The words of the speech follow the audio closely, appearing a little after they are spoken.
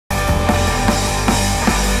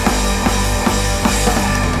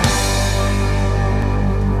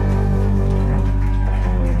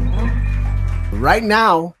right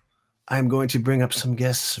now, I'm going to bring up some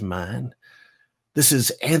guests of mine. This is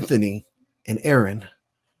Anthony and Erin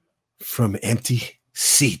from Empty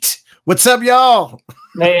Seat. What's up, y'all?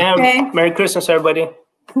 Hey, Merry Christmas, everybody.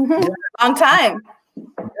 Yeah. Long time.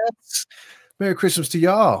 Yes. Merry Christmas to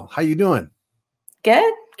y'all. How you doing?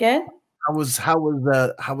 Good, good. How was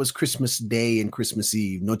Christmas Day and Christmas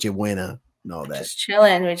Eve, Noche Buena, and all that? Just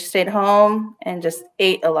chilling. We just stayed home and just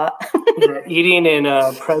ate a lot. Eating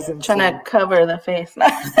and presents. Trying to cover the face.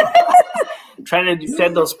 Trying to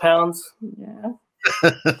shed those pounds. Yeah.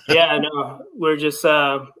 Yeah, no, we're just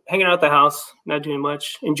hanging out at the house, not doing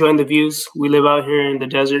much, enjoying the views. We live out here in the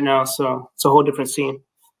desert now, so it's a whole different scene.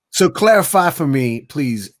 So clarify for me,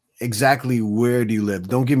 please, exactly where do you live?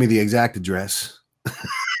 Don't give me the exact address.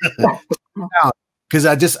 Because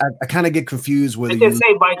I kind of get confused whether you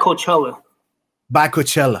say by Coachella. By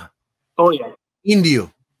Coachella. Oh yeah.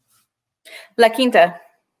 Indio. La Quinta.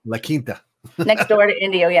 La Quinta. Next door to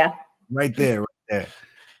Indio, yeah. Right there, right there.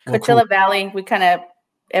 Coachella well, cool. Valley. We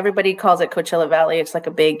everybody calls it Coachella Valley. It's like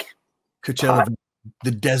a big Coachella,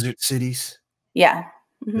 the desert cities. Yeah.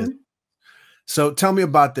 Mm-hmm. So tell me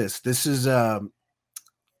about this. This is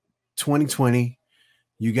 2020.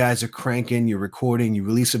 You guys are cranking, you're recording, you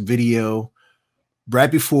release a video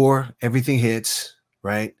right before everything hits,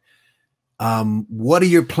 right? What are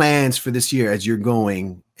your plans for this year as you're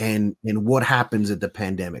going, and what happens at the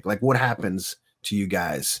pandemic? Like, what happens to you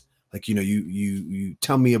guys? Like, you know, you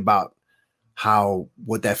tell me about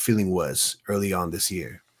what that feeling was early on this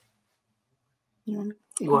year.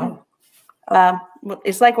 What?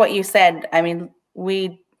 It's like what you said. I mean,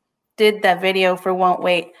 we did that video for Won't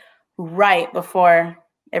Wait right before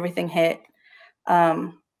everything hit.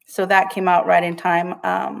 So that came out right in time.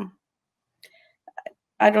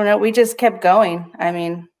 I don't know. We just kept going. I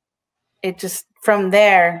mean, from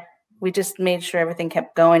there, we just made sure everything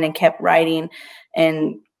kept going and kept writing,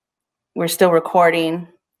 and we're still recording.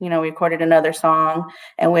 You know, we recorded another song,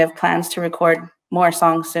 and we have plans to record more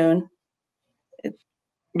songs soon.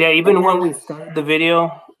 Yeah, even when we started the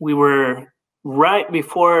video, we were right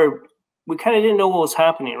before, we kind of didn't know what was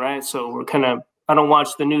happening, right? So we're kind of, I don't watch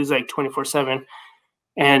the news like 24/7.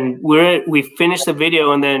 And we finished the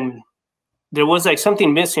video, and then there was like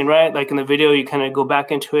something missing, right? Like in the video, you kind of go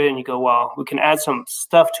back into it and you go, wow, we can add some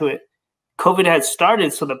stuff to it. COVID had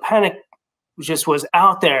started, so the panic just was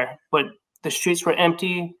out there, but the streets were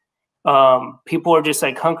empty. People were just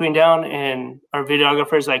like hunkering down, and our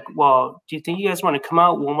videographer's like, well, do you think you guys want to come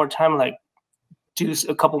out one more time and like do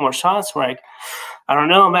a couple more shots? We're like, I don't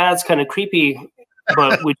know, man, it's kind of creepy.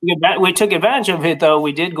 But we took advantage of it, though.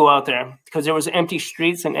 We did go out there because there was empty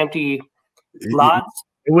streets and empty lots.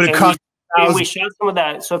 It would have cost. And we shot some of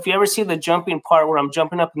that. So if you ever see the jumping part where I'm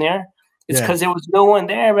jumping up in the air, it's because there was no one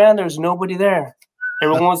there, man. There was nobody there.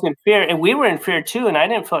 Everyone was in fear, and we were in fear too. And I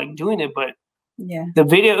didn't feel like doing it, but the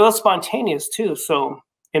video, it was spontaneous too. So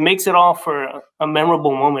it makes it all for a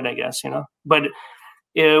memorable moment, I guess, you know. But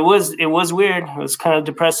it was weird. It was kind of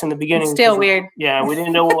depressing in the beginning. It's still weird. Yeah, we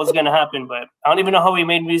didn't know what was going to happen, but I don't even know how we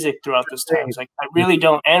made music throughout this time. It's like, I really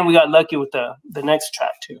don't. And we got lucky with the next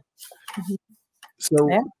track too. So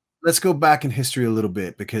let's go back in history a little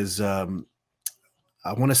bit, because I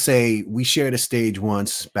want to say we shared a stage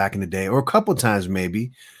once back in the day, or a couple times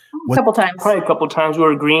maybe. Probably a couple times. We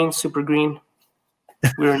were green, super green.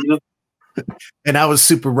 We were new. And I was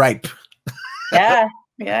super ripe. Yeah,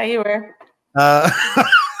 you were.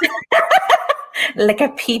 Like a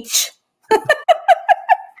peach.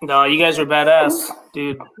 No, you guys were badass,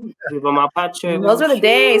 dude. Those were the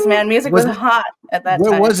days, man. Music was hot at that time.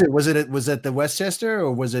 Where was it? Was it the Westchester,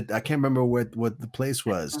 or was it? I can't remember what the place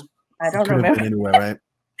was. I don't remember. Been anywhere, right?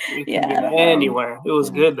 Yeah, anywhere. It was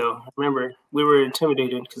good though. I remember we were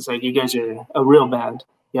intimidated because like you guys are a real band.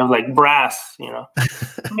 You have like brass, you know.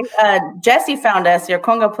 Jesse found us, your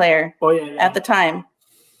conga player. Oh yeah. At the time,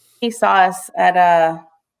 he saw us at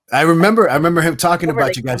I remember him talking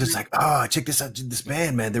about you guys. It's like, oh, check this out, this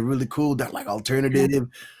band, man. They're really cool. They're like alternative.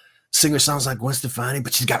 Singer sounds like Gwen Stefani,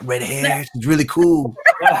 but she's got red hair. She's really cool.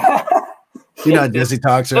 You know how Jesse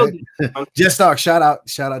talks, right? Jess Dog, shout out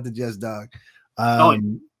to Jess Dog.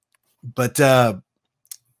 But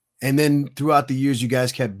and then throughout the years, you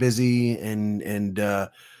guys kept busy. And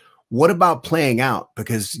what about playing out?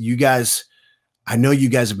 Because you guys, I know you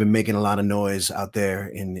guys have been making a lot of noise out there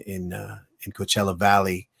in Coachella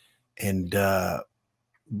Valley. And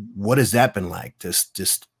what has that been like?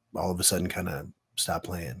 Just all of a sudden kind of stop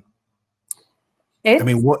playing? I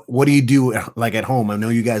mean, what do you do like at home? I know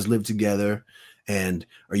you guys live together, and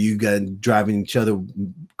are you guys driving each other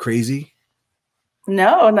crazy?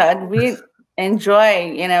 No, we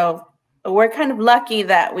enjoy, we're kind of lucky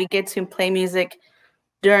that we get to play music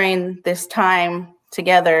during this time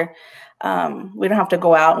together. We don't have to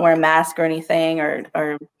go out and wear a mask or anything,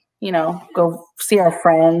 or you know, go see our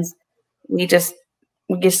friends. We just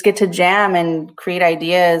get to jam and create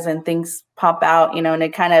ideas, and things pop out, you know, and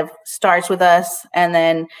it kind of starts with us, and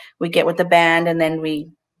then we get with the band, and then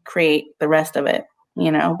we create the rest of it,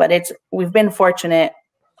 you know. But we've been fortunate,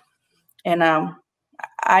 and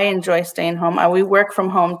I enjoy staying home. We work from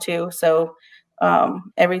home too, so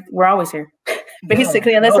we're always here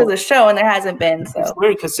basically, unless there's a show, and there hasn't been. So it's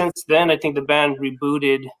weird because since then I think the band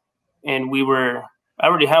rebooted, and I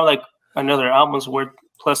already have like another album's worth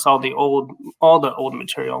plus all the old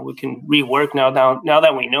material. We can rework now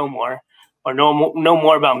that we know more, or know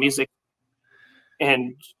more about music.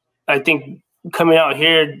 And I think coming out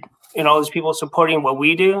here and all these people supporting what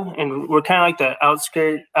we do, and we're kind of like the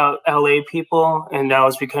outskirt LA people, and now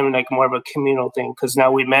it's becoming like more of a communal thing because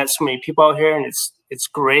now we met so many people out here, and it's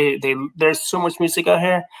great. There's so much music out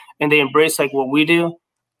here, and they embrace like what we do,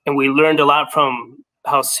 and we learned a lot from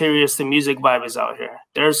how serious the music vibe is out here.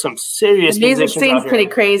 There's some serious music seems pretty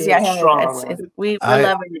crazy out here. We're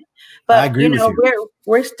loving it. But you know,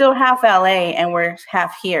 we're still half LA and we're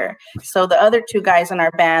half here. So the other two guys in our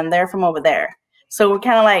band, they're from over there. So we're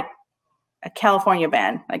kind of like a California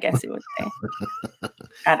band, I guess you would say.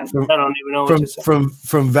 I don't even know what to say.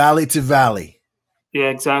 From valley to valley. Yeah,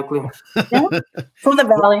 exactly. Yeah, from the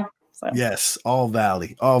valley. So. Yes, all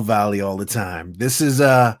valley all the time. This is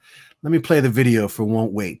let me play the video for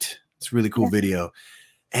Won't Wait. It's a really cool video.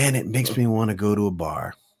 And it makes me want to go to a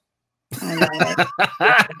bar.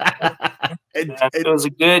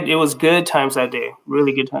 It was good times that day.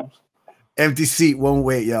 Really good times. Empty Seat, Won't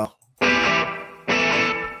Wait, y'all.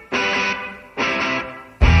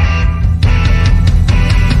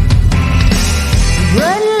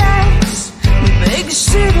 Bright lights, big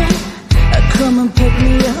city, come and pick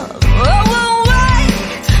me up. Oh, wait,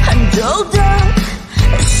 and dull dark,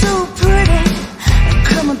 it's so pretty,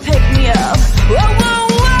 come and pick me up. Oh,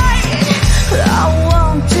 wait, I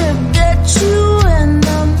want to get you in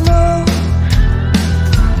the mood.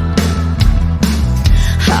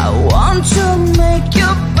 I want to make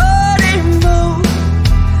your body move.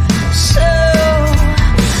 So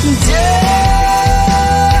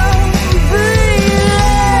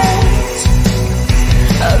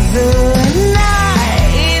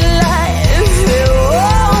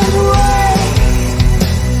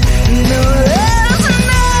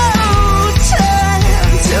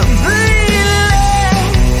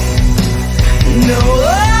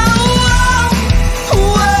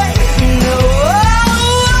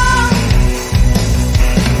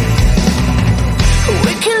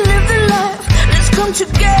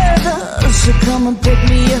together, so come and pick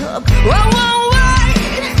me up. Whoa, wait,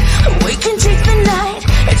 we can take the night,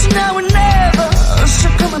 it's now or never, so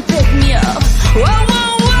come and pick me up.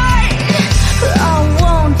 Whoa, wait, I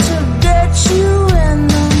want to get you in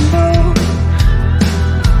the mood.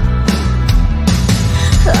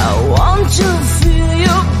 I want to feel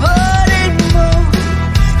your body move.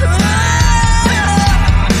 Don't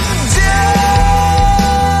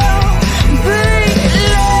be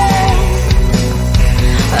late.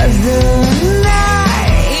 The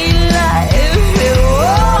nightlife, it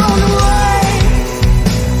won't wait.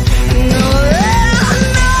 No, there's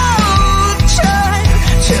no time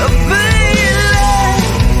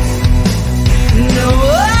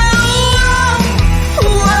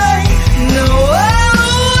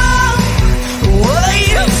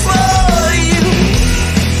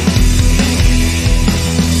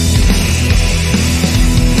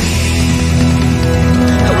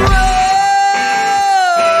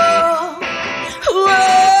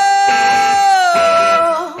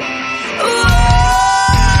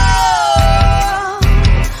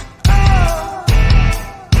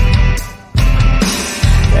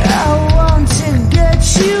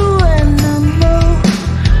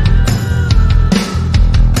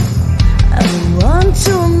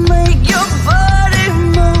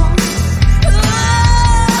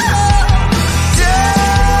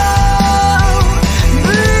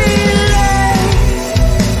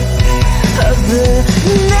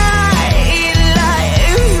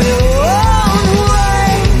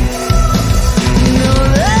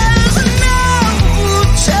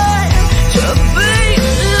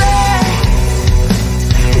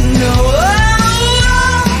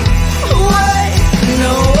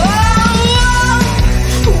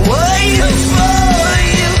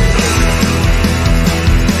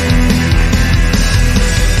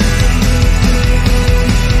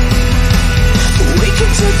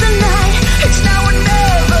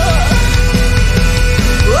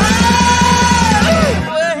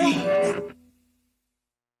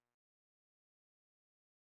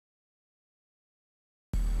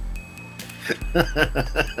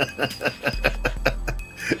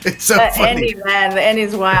It's so That funny. Andy, man, the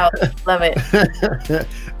Andy's wild. Love it.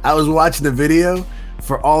 I was watching the video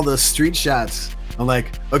for all the street shots. I'm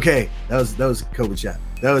like, okay, that was a COVID shot.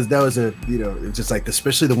 That was a, you know, it's just like,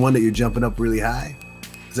 especially the one that you're jumping up really high.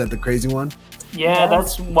 Is that the crazy one? Yeah,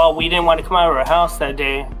 that's, well, we didn't want to come out of our house that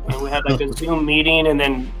day, and we had like a Zoom meeting, and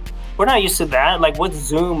then we're not used to that. Like, what's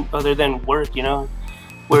Zoom other than work, you know?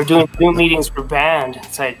 We're doing Zoom meetings for band.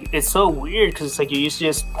 It's like, it's so weird because it's like you're used to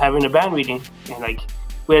just having a band meeting, and like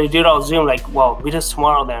we had to do it all Zoom. Like, well, meet us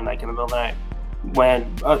tomorrow then, like in the middle of the night.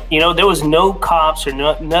 When you know, there was no cops or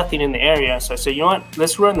nothing in the area, so I said, you know what?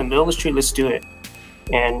 Let's run in the middle of the street. Let's do it.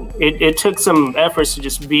 And it took some efforts to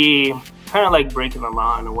just be kind of like breaking the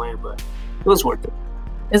law in a way, but it was worth it.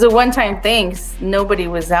 It was a one-time thing. Nobody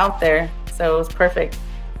was out there, so it was perfect.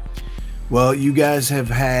 Well, you guys have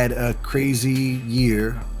had a crazy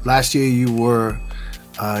year. Last year you were,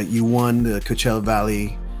 you won the Coachella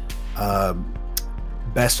Valley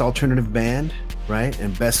Best Alternative Band, right?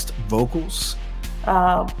 And Best Vocals.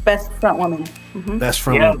 Best front woman. Mm-hmm. Best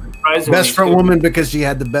front woman. Best front woman because she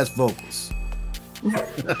had the best vocals.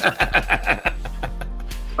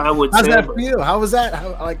 I would How's say, that for you? How was that?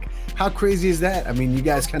 How crazy is that? I mean, you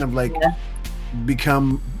guys kind of like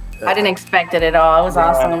become. I didn't expect it at all. It was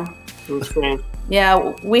awesome. It was strange.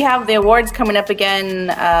 Yeah, we have the awards coming up again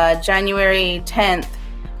January 10th,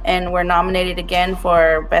 and we're nominated again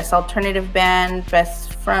for Best Alternative Band,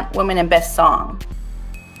 Best Front Woman, and Best Song.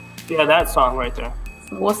 Yeah, that song right there.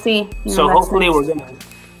 We'll see. So hopefully we're gonna.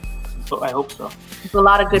 I hope so. There's a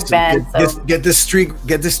lot of good bands. Get this streak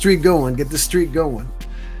going. Get the streak going.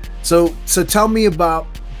 So tell me about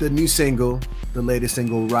the new single, the latest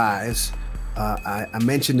single, Rise. I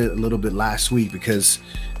mentioned it a little bit last week because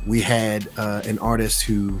we had an artist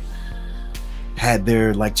who had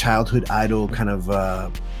their like childhood idol kind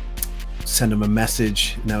of send them a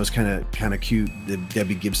message, and that was kind of cute. The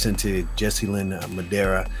Debbie Gibson to Jessie Lynn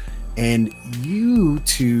Madera, and you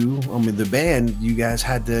two, I mean the band, you guys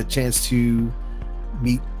had the chance to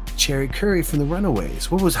meet Cherie Currie from the Runaways.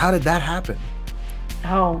 How did that happen?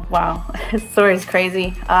 Oh wow, this story is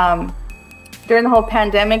crazy. During the whole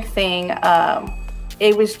pandemic thing,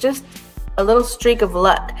 it was just a little streak of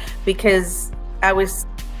luck because I was,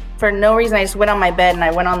 for no reason, I just went on my bed and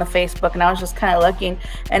I went on the Facebook and I was just kind of looking,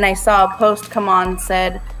 and I saw a post come on,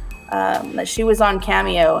 said that she was on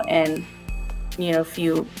Cameo, and you know, if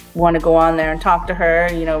you want to go on there and talk to her,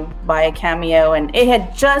 you know, buy a Cameo. And it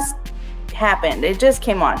had just happened. It just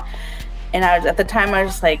came on. And I was, at the time, I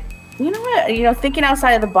was just like, you know what, you know, thinking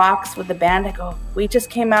outside of the box with the band. I go, we just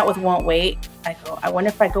came out with Won't Wait. I go, I wonder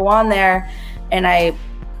if I go on there and I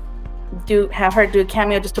have her do a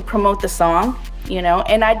cameo just to promote the song, you know.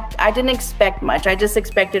 And I didn't expect much. I just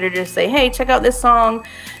expected her to say, hey, check out this song.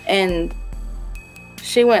 And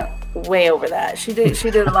she went way over that. She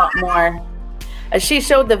did a lot more. She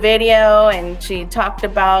showed the video and she talked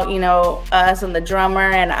about, you know, us and the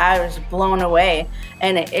drummer, and I was blown away.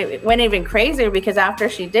 And it went even crazier because after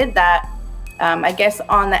she did that, I guess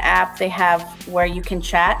on the app they have where you can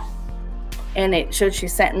chat, and it showed she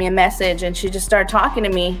sent me a message and she just started talking to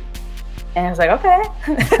me, and I was like, okay.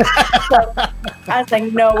 So I was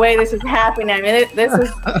like, no way this is happening. I mean, this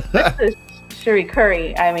is Cherie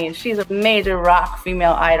Currie. I mean, she's a major rock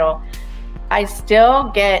female idol. I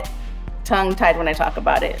still get tongue-tied when I talk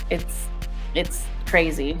about it. It's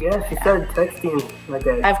crazy. Yeah, she started texting like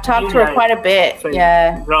that. I've talked to her quite a bit. Like,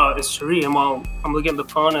 yeah. Bro, it's Cherie. I'm looking at the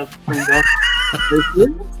phone and I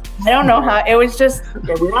don't know how. It was just.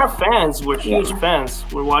 Yeah, we are fans. We're huge fans.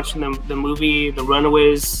 We're watching the movie. The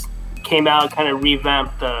Runaways came out, kind of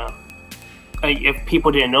revamped the. If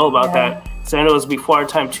people didn't know about that, so I know it was before our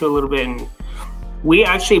time too a little bit. And we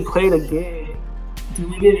actually played a gig.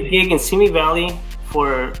 We did a gig in Simi Valley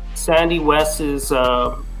for Sandy West's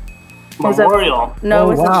memorial. It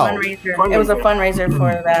was a fundraiser. It was a fundraiser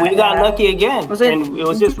for that. We got lucky again. And it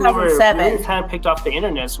was just we were kind of picked off the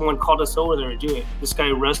internet. Someone called us over there to do it. This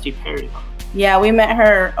guy, Rusty Perry. Yeah, we met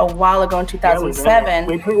her a while ago in 2007.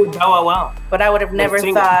 We played with Bow Wow. But I would have never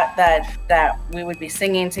thought that we would be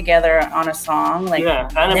singing together on a song. Like,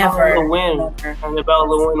 Annabelle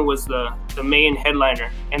Lewin was the main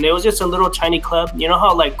headliner, and it was just a little tiny club. You know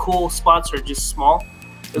how like cool spots are just small.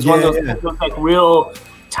 It was one of those like real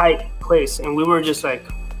tight place, and we were just like,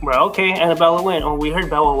 well, okay, Annabelle Lewin. Oh, we heard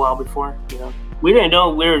Bow Wow before. You know, we didn't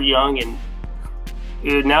know, we were young, and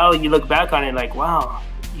now you look back on it like, wow.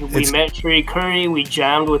 We met Cherie Currie. We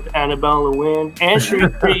jammed with Annabelle Lewin and Cherie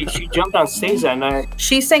Currie. She jumped on stage that night.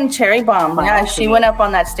 She sang Cherry Bomb. Yeah, she went up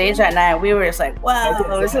on that stage that night. We were just like, wow,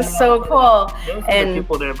 this is so cool. And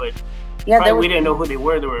people there, but Yeah, we didn't know who they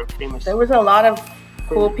were. They were famous. There was a lot of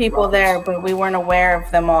cool people there, but we weren't aware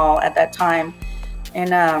of them all at that time.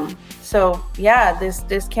 And so yeah,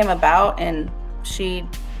 this came about, and she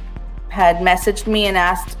had messaged me and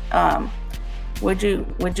asked, would you?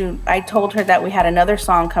 I told her that we had another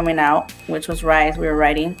song coming out, which was Rise. We were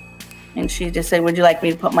writing, and she just said, "Would you like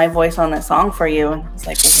me to put my voice on that song for you?" And I was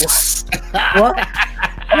like, "What?"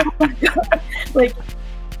 Oh my God. Like,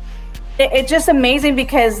 it's just amazing,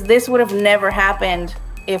 because this would have never happened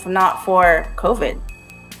if not for COVID.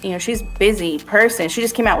 You know, she's a busy person. She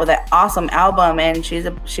just came out with an awesome album, and she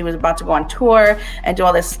was about to go on tour and do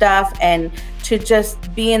all this stuff, and to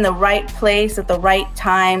just be in the right place at the right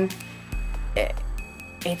time.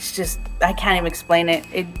 It's just, I can't even explain it.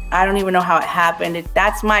 I don't even know how it happened.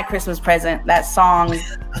 That's my Christmas present, that song,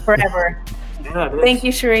 forever. Yeah, thank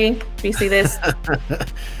you, Cherie, if you see this.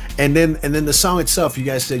 And then the song itself, you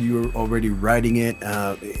guys said you were already writing it.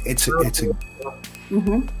 It's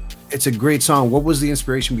a great song. What was the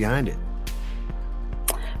inspiration behind it?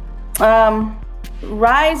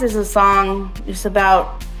 Rise is a song just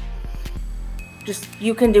about, just,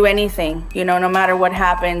 you can do anything, you know, no matter what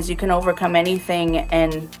happens, you can overcome anything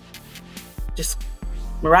and just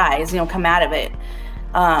rise, you know, come out of it.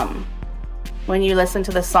 When you listen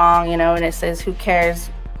to the song, you know, and it says, who cares?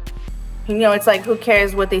 You know, it's like, who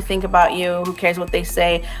cares what they think about you? Who cares what they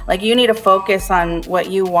say? Like, you need to focus on what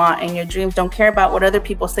you want and your dreams. Don't care about what other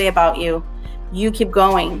people say about you. You keep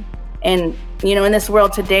going. And, you know, in this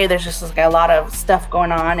world today, there's just like a lot of stuff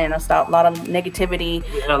going on, and a lot of negativity.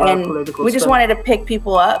 And we just wanted to pick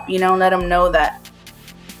people up, you know, let them know that,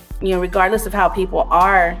 you know, regardless of how people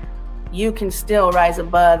are, you can still rise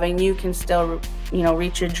above, and you can still, you know,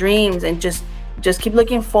 reach your dreams, and just keep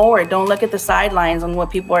looking forward. Don't look at the sidelines on what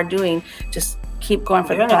people are doing. Just keep going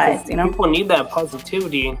for the prize, you know? People need that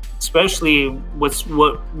positivity, especially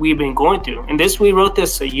what we've been going through. And we wrote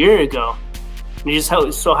this a year ago. We just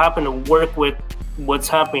so happen to work with what's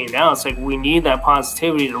happening now. It's like, we need that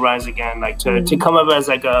positivity to rise again, like to come up as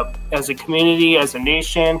a community, as a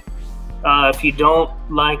nation. If you don't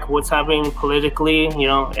like what's happening politically, you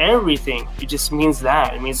know, everything, it just means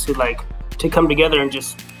that. It means to come together and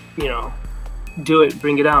just, you know, do it,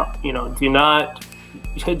 bring it out. You know, do not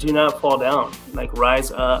fall down. Like, rise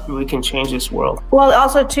up. We can change this world. Well,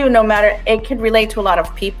 also too, no matter, it could relate to a lot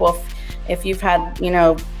of people. If you've had, you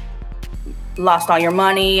know, lost all your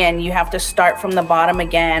money and you have to start from the bottom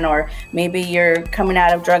again, or maybe you're coming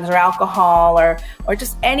out of drugs or alcohol, or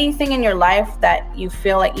just anything in your life that you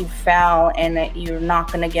feel like you fell and that you're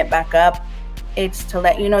not going to get back up, it's to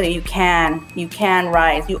let you know that you can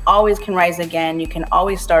rise. You always can rise again. You can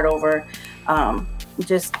always start over.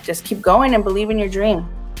 Just keep going and believe in your dream.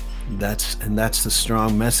 That's the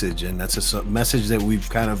strong message, and that's a message that we've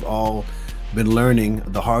kind of all been learning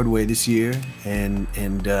the hard way this year, and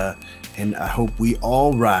I hope we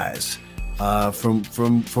all rise from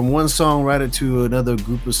one songwriter to another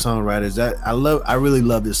group of songwriters. I really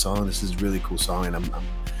love this song. This is a really cool song, and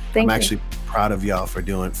I'm actually proud of y'all for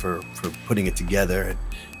putting it together,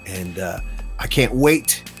 and I can't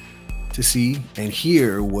wait to see and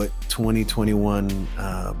hear what 2021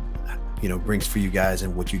 you know, brings for you guys,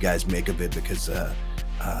 and what you guys make of it, because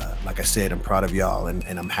like I said, I'm proud of y'all, and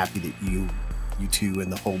I'm happy that you two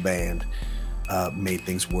and the whole band made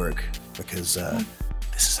things work, because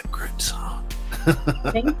this is a great song.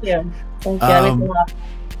 Thank you. Thank you.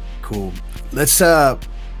 Cool. Let's I'm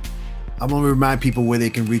gonna remind people where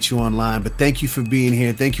they can reach you online, but thank you for being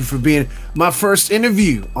here. Thank you for being my first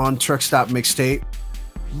interview on Truck Stop Mixtape.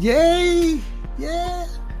 Yay! Yeah.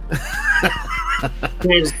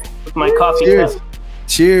 Cheers with my coffee cup.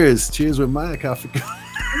 Cheers with my coffee cup.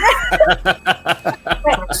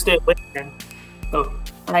 Oh,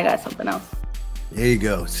 I got something else. There you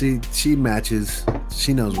go. She matches.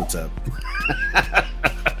 She knows what's up.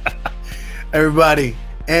 Everybody,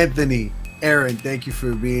 Anthony, Erin, thank you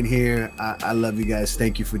for being here. I love you guys.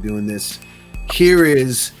 Thank you for doing this. Here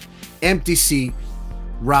is Empty Seat,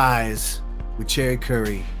 Rise with Cherie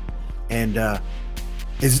Currie. And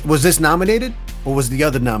was this nominated, or was the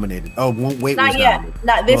other nominated? Oh, Won't Wait was nominated.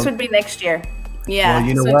 Not this would be next year. Yeah. Well,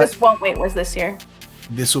 you know what? This Won't Wait was this year.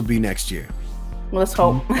 This will be next year. Let's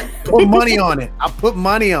hope. Put money on it. I'll put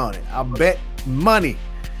money on it. I'll bet money.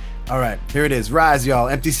 All right, here it is. Rise, y'all.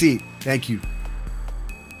 Empty Seat. Thank you.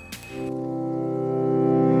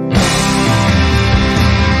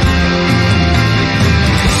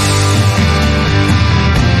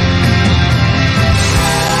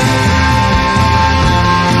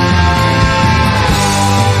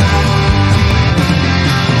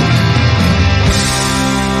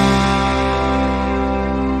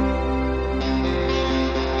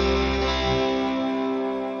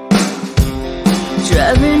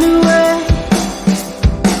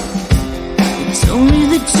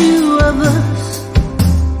 of us.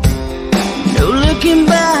 No looking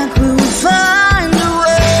back, we will find a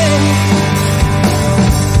way.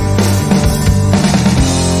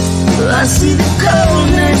 I see the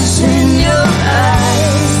coldness in your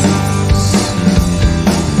eyes.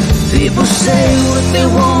 People say what they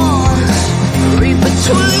want, read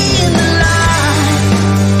between the lines.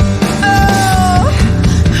 Oh,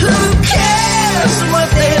 who cares what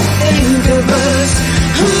they think of us?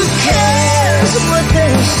 Who cares what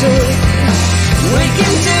they say? We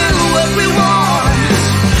can do what we want.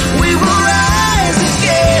 We will rise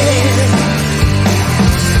again.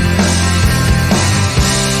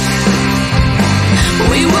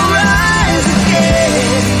 We will rise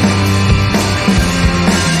again.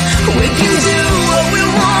 We can do what we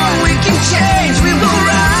want. We can change. We will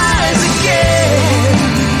rise again.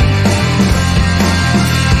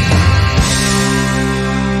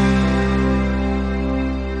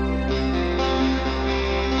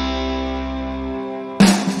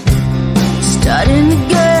 Starting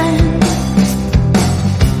again.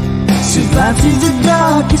 Survive through the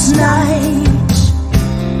darkest nights.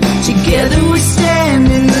 Together we stand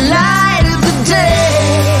in the light of the day.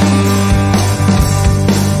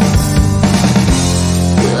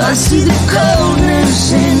 I see the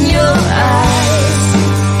coldness in your eyes.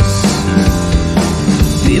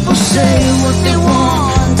 People say what they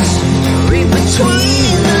want, read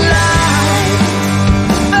between the lines.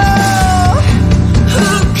 Oh, who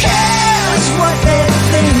cares what they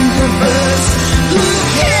think of us? Who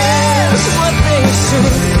cares what they say?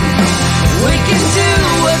 We can do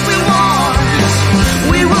what we want.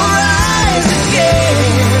 We will rise again.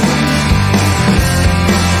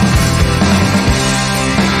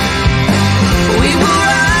 We will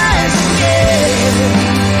rise again.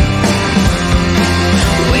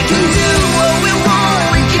 We can do what we want.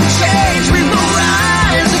 We can change. We will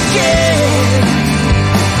rise again.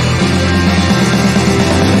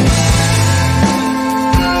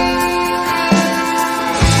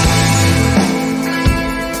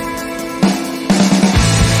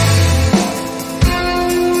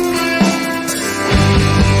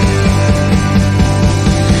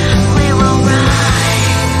 We will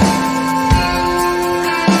rise.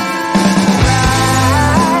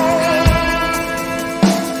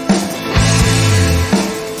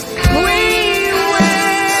 We will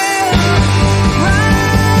rise.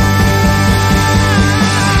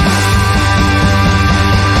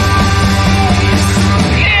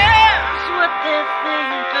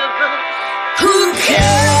 Who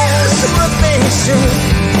cares what they say?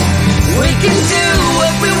 We can do